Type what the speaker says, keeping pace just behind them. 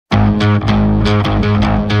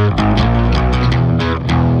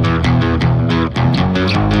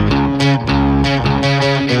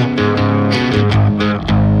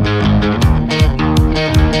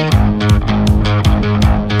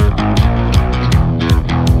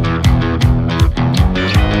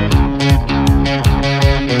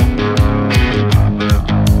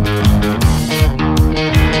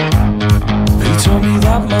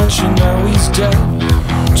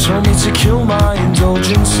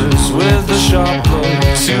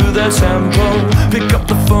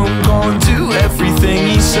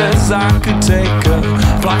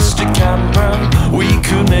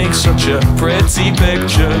Pretty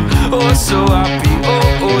picture, oh so happy,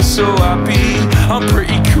 oh so happy. I'm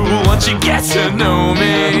pretty cool once you get to know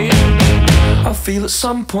me. I feel at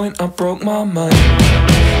some point I broke my mind.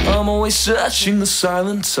 I'm always searching the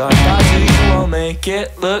silent side. How do you all make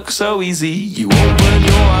it look so easy? You open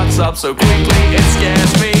your hearts up so quickly, it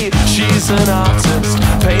scares me. She's an artist,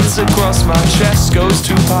 paints across my chest, goes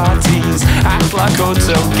to parties, act like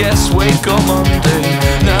hotel guests, wake on Monday,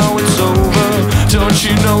 now it's over. Don't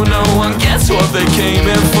you know no one gets what they came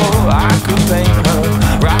in for? I could paint her,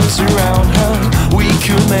 wraps around her, we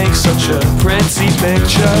could make such a pretty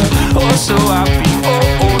picture. Oh so happy,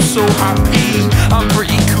 oh so happy. I'm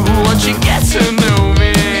pretty cool once you get to know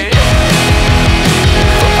me.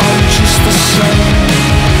 But I'm just the same,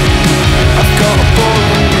 I've got a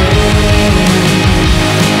boring name.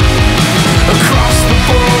 Across the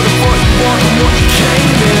board of what you want and what you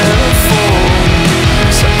came here for.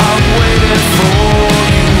 So I'm waiting for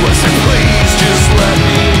you. I said please just let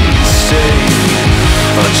me stay,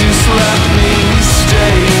 or just let me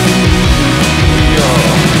stay.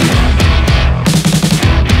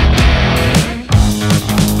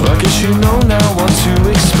 I guess you know now what to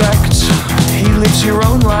expect. He lives your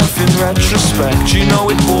own life in retrospect. You know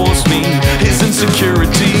it bores me, his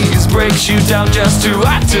insecurities breaks you down just to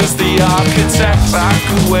act as the architect. I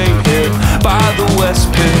could wait here by the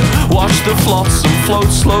West Pier, watch the flotsam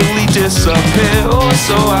float slowly disappear. Oh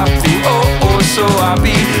so happy, oh so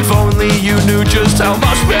happy. If only you knew just how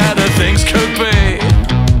much better things could be.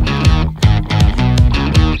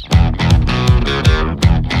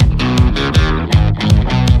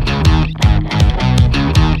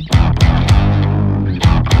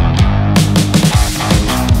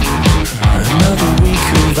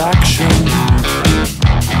 Action.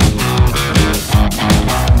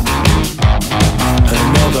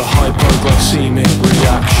 Another hypoglycemic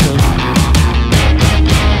reaction.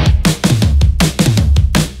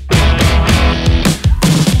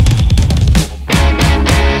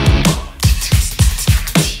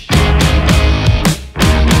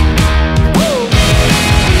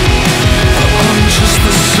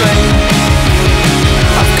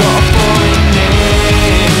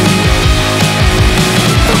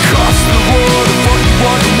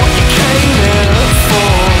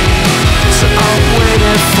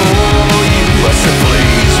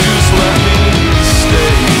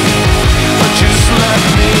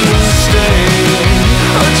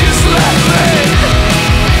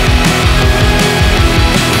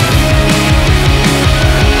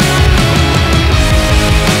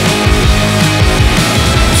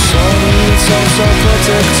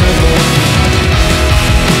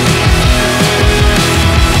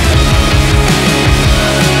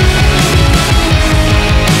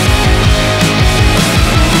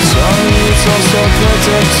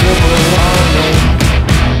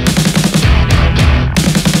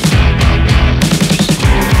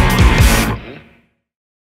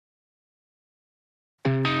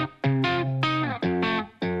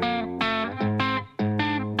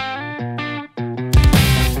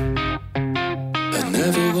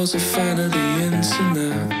 Was a fan of the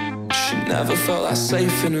internet. She never felt that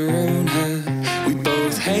safe in her own head. We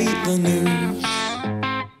both hate the news,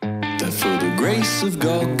 that for the grace of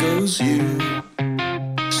God goes you.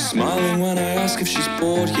 Smiling when I ask if she's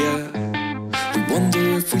bored yet. We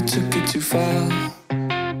wonder if we took it too far.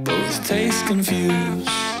 Both taste confused.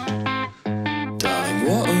 Darling,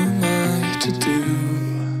 what am I to do?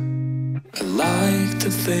 I like to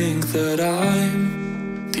think that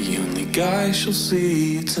I'm the only guy she'll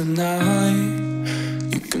see tonight.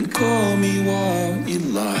 You can call me what you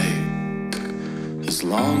like, as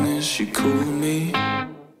long as you call me.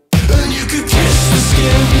 And you could kiss the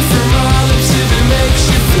skin from my lips if it makes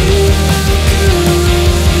you feel good.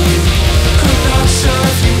 I'm not sure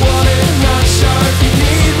if you want it, not sure if you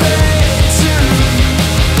need me too.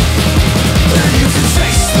 And you can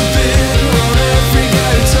taste the bitter on every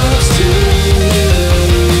guy who talks to you.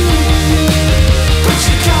 But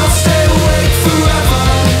you can't stay awake forever.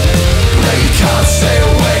 No, you can't stay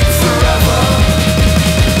awake forever.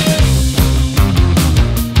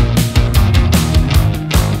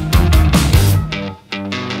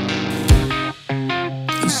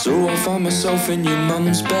 yourself in your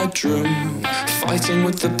mum's bedroom, fighting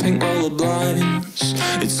with the pink roller blinds.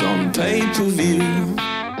 It's on pay-per-view.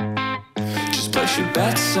 Just place your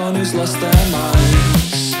bets on who's lost their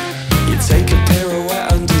minds. You take a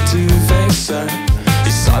pirouette under duvet set.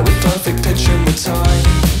 You side with perfect pitch and with time.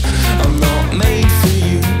 I'm not made for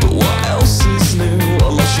you, but what else is new?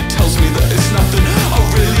 Well, she tells me that it's nothing. Oh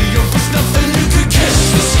really, you're just nothing. You could kiss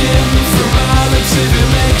the skin from my lips if it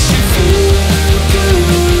makes you feel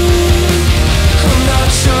good. I'm not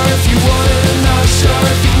sure if you want it, I'm not sure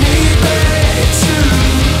if you need me to.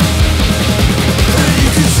 You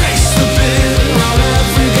can taste the beer on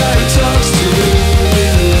every guy who talks to you,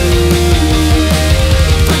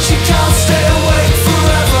 but you can't stay awake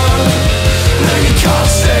forever. No, you can't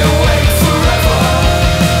stay awake forever.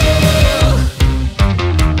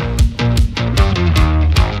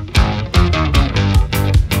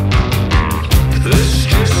 This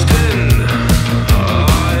just in,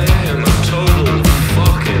 I am a total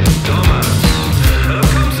fucking dumbass. I've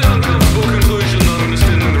come to an uncomfortable conclusion that I'm gonna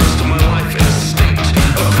spend the rest of my life in a state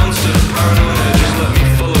of constant paranoia. Just let me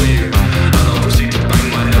follow you, and I'll proceed to bang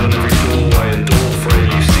my head on every doorway and door frame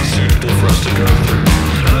you see suitable for us to go through.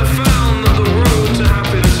 And I've found that the road to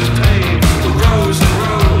happiness is paved with rows and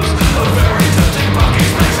rows of very tempting parking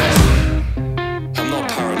spaces. I'm not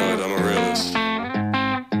paranoid, I'm a realist.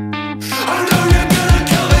 I know you're gonna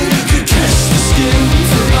kill me. You could kiss the skin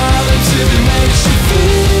from my lips if it makes you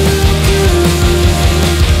feel good.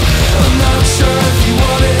 I'm not sure if you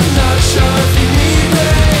want it, I'm not sure if you need me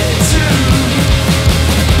to.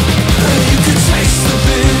 You could taste the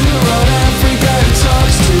beer on every guy who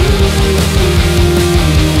talks to you,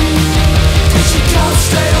 but you can't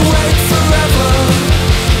stay awake forever.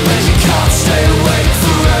 No, you can't stay awake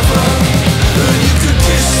forever. You could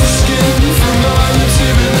kiss the skin from my lips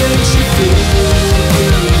if it makes you feel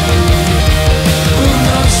good. I'm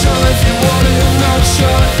not sure if you want it, I'm not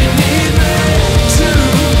sure if you need me to.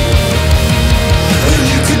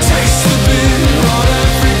 You could taste the beer on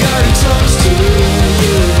every guy who talks to you,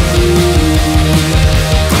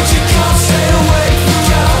 but you can't stay awake, you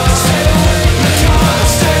can't stay awake, you can't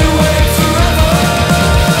stay awake forever.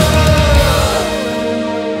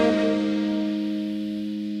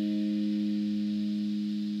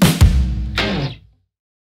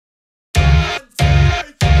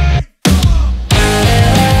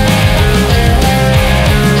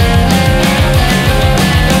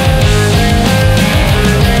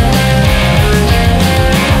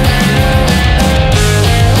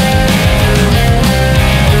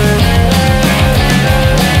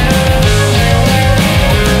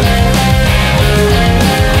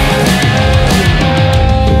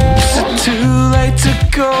 Is it too late to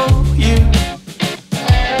call you?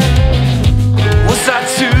 Was I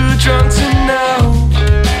too drunk to know?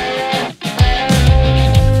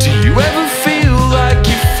 Do you ever feel like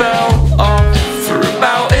you fell off for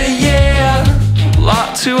about a year?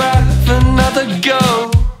 Like to have another go?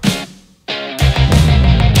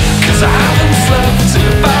 'Cause I haven't slept in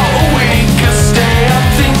about a week. A stay up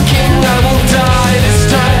thinking I will die this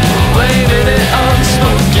time. Blaming it on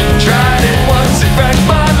smoking, tried it once, it wrecked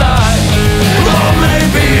my life. Or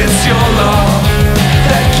maybe it's your love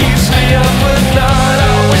that keeps me up at night.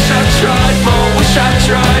 I wish I tried more, wish I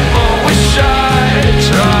tried more, wish I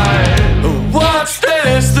tried. What's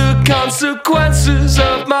this? The consequences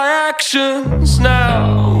of my actions now.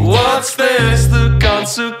 What's this? The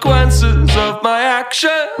consequences of my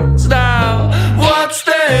actions now. What's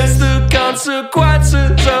this? The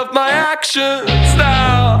consequences of my actions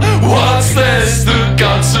now. What's this? The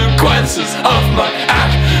consequences of my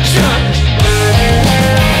actions.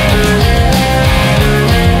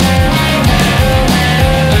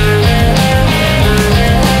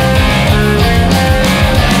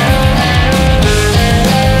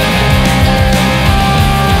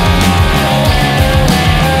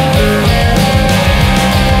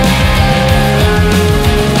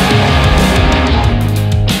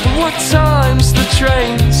 What time's the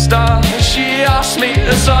train start? She asked me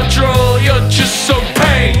as I draw. You're just so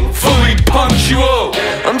painfully punctual.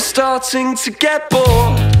 I'm starting to get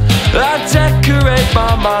bored. I decorate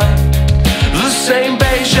my mind the same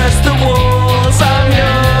beige as the walls. I'm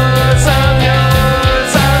yours, I'm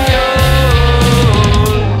yours, I'm yours.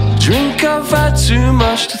 Drink, I've had too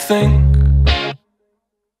much to think.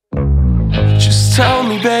 Just tell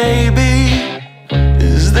me, baby,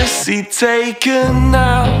 is this seat taken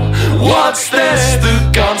now? What's this? The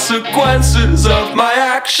consequences of my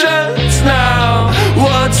actions now.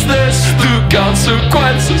 What's this? The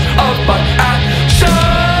consequences of my actions.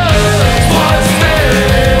 What's this?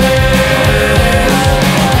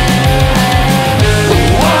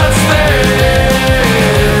 What's this?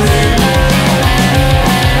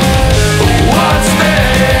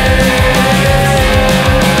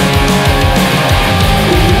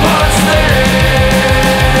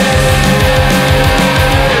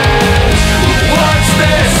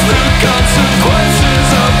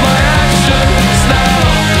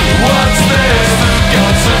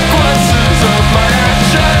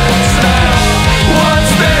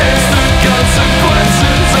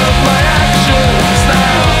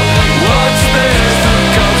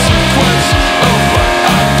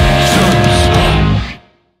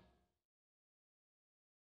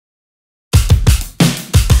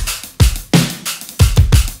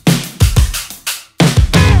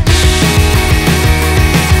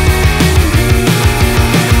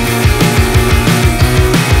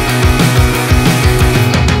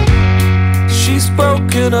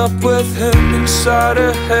 up with him inside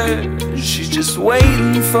her head. She's just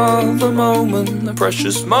waiting for the moment, the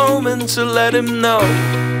precious moment to let him know.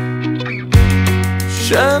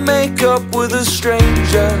 Share makeup with a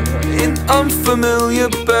stranger in unfamiliar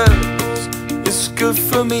beds. It's good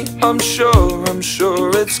for me, I'm sure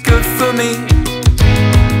it's good for me.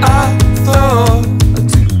 I thought I'd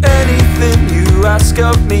do anything you ask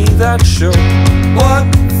of me, that's sure. What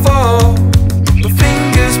for? My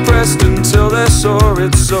fingers pressed until they're sore,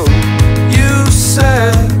 it's so. You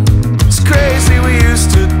said it's crazy we used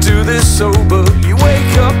to do this sober. You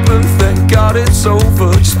wake up and thank God it's over.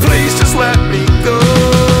 Just please just let me go.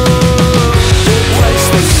 The place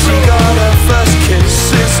where she got her first kiss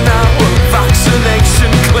is now a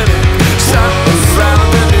vaccination clinic. Sat around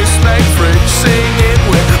the newspaper fridge singing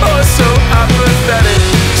we're oh so apathetic.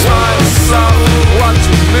 Smiling slow,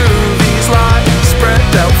 watching movies like spread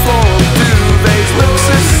out floral duvets. Looks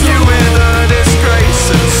at you with a disgrace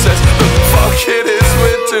and says the fuck it is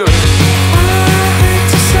we're doing. I hate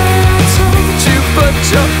to say I told you, but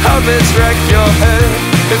your habits wreck your head.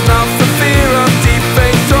 If not for fear of deep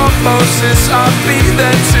fake osmosis, I'd be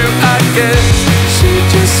there too, I guess. She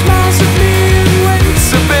just smiles at me and waits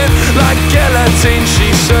a bit like guillotine, she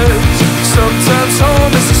says. Sometimes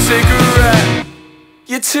home is a cigarette.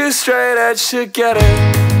 You're too straight edge to get it.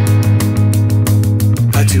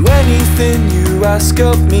 I'd do anything you ask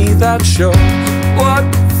of me, that's sure. What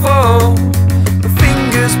for? My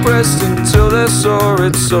fingers pressed until they're sore,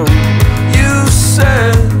 it's so. You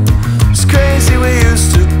said it's crazy we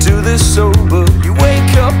used to do this sober. You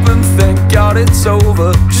wake up and thank God it's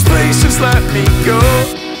over. Just please just let me go.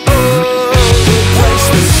 Oh, the place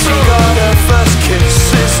where she got her first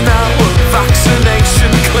kiss is now a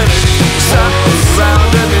vaccination clinic. Sat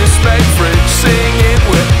around a newspaper fridge singing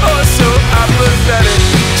we're oh so apathetic.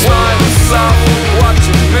 Smiling slow,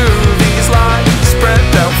 watching movies like spread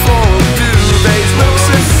out floral duvets. Looks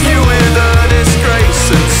at you with a disgrace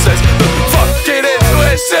and says the fuck it is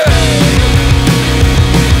we're saying.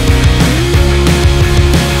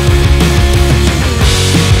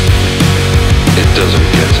 It doesn't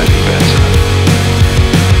get any better.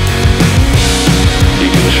 You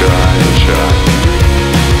can try and try,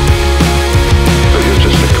 but you're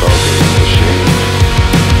just a cog in the machine.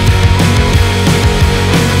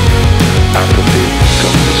 Apathy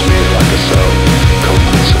comes me like a cell,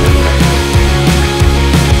 confidence in me.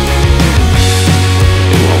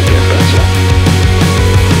 It won't get better,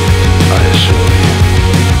 I assure you.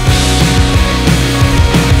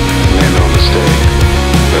 Make no mistake,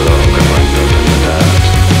 we'll all go under in the dark.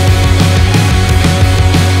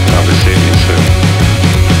 I'll be seeing you soon.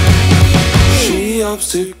 She hopes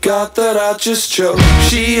to God that I just choke.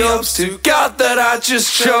 She hopes to God that I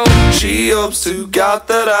just choke. She hopes to God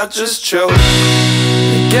that I just choke.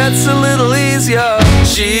 It gets a little easier.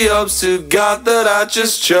 She hopes to God that I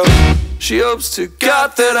just choke. She hopes to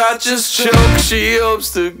God that I just choke. She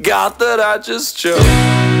hopes to God that I just choke.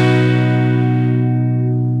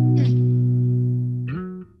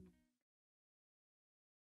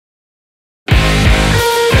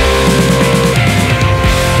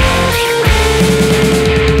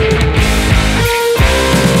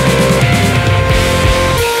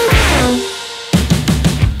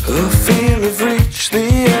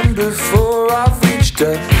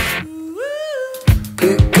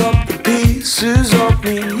 Pick up the pieces of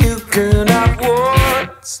me, you can have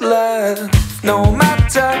what's left. No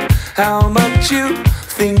matter how much you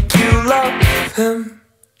think you love him,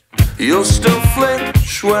 you'll still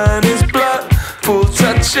flinch when his blood pool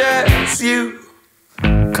touches you.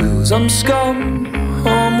 Cause I'm scum,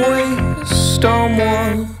 I'm waste, I'm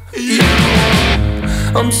one.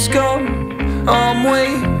 I'm scum, I'm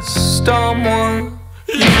waste, I'm one.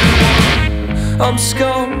 I'm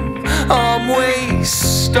scum, I'm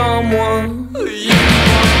waste, I'm one.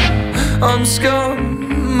 I'm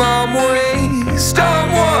scum, I'm waste,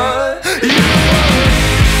 I'm one.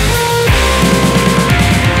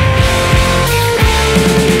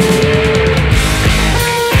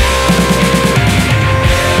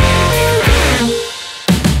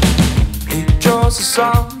 He draws a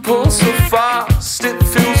sample so fast it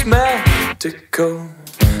feels medical.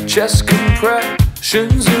 Chest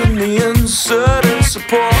compressions in the uncertain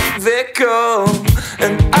support vehicle.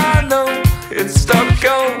 And I know it's stuck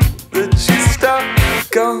on, that she's stuck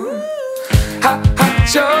on.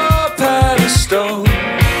 At your pedestal.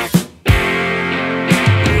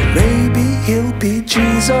 Maybe he'll be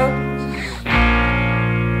Jesus.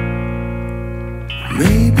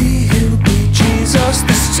 Maybe he'll be Jesus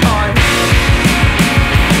this time.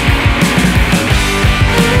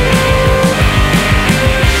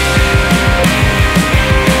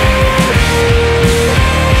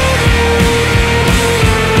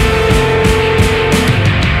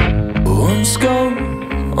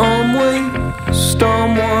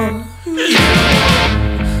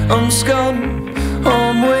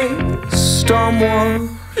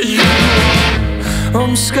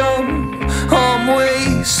 I'm scum, I'm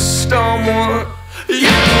waste, I'm what you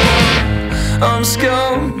want. I'm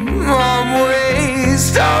scum, I'm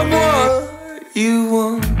waste, I'm what you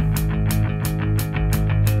want.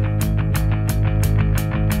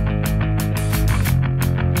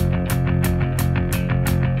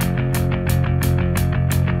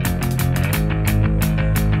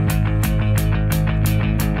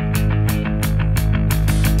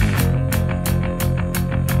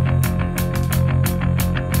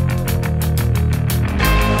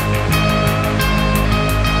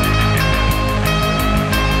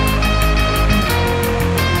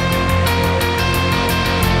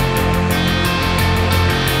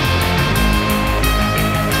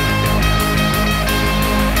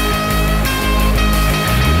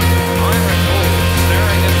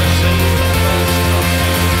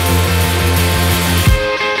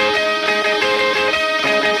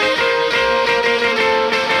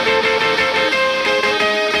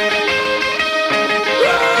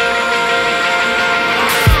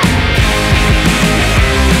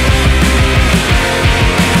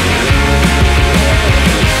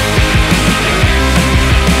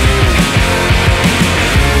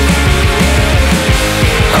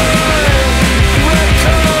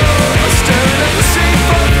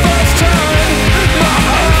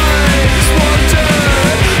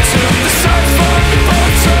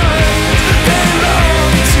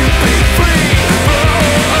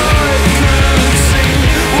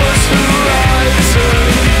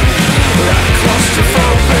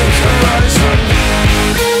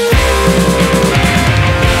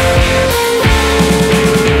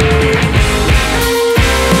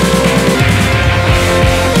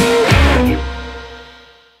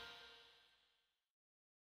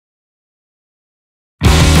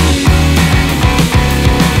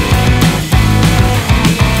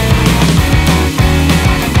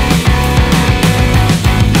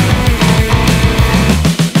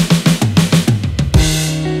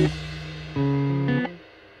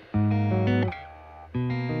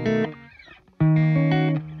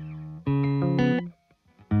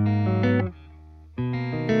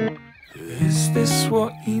 Is this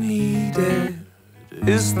what you needed?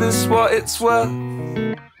 Is this what it's worth?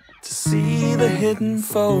 To see the hidden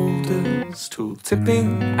folders, tool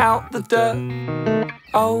tipping out the dirt.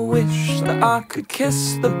 I wish that I could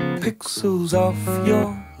kiss the pixels off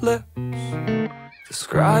your lips.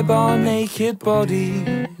 Describe our naked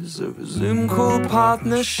bodies over Zoom call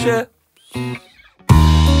partnerships.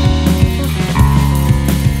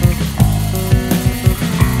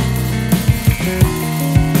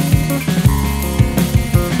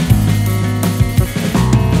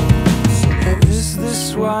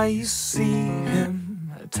 Why you see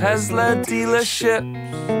him at Tesla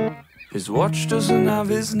dealerships. His watch doesn't have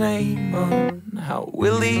his name on. How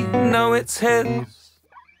will he know it's his?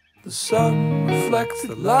 The sun reflects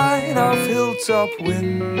the light of hilltop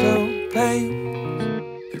window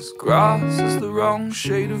pane. His grass is the wrong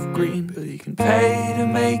shade of green, but he can pay to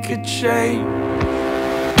make a change.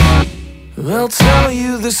 They'll tell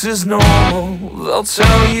you this is normal, they'll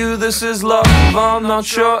tell you this is love. I'm not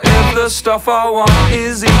sure if the stuff I want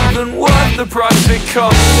is even worth the price it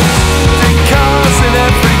costs. 3 cars in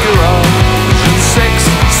every garage and 6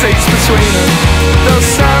 seats between them. They'll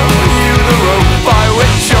sell you the rope by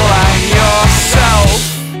which you'll hang yourself.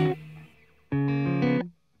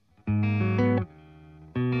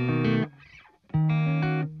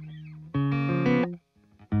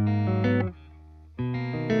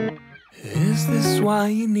 Is this why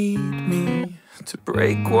you need me? To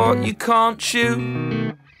break what you can't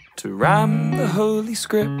chew? To ram the holy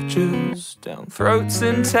scriptures down throats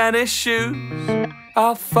in tennis shoes?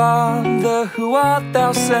 Our Father, who art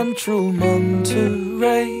thou, central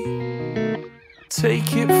Monterey?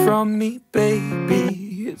 Take it from me,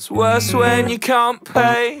 baby, it's worse when you can't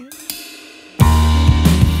pay.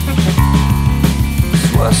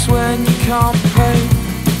 It's worse when you can't pay.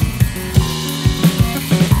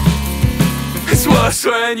 It's worse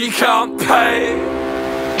when you can't pay.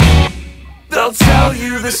 They'll tell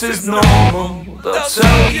you this is normal, they'll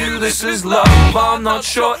tell you this is love. I'm not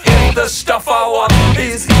sure if the stuff I want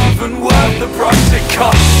is even worth the price it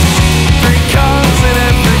costs. 3 cars in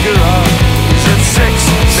every garage and 6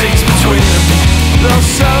 seats between them. They'll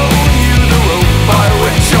sell you the rope by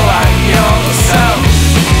which you'll hang yourself.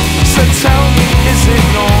 So tell me, is it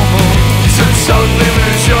normal to totally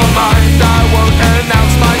lose your mind? I won't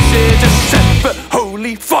announce my sheer descent, but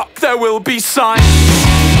holy fuck, there will be signs.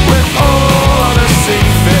 We're all on a sea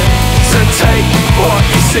fit, so take what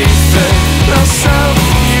you see fit. They'll sell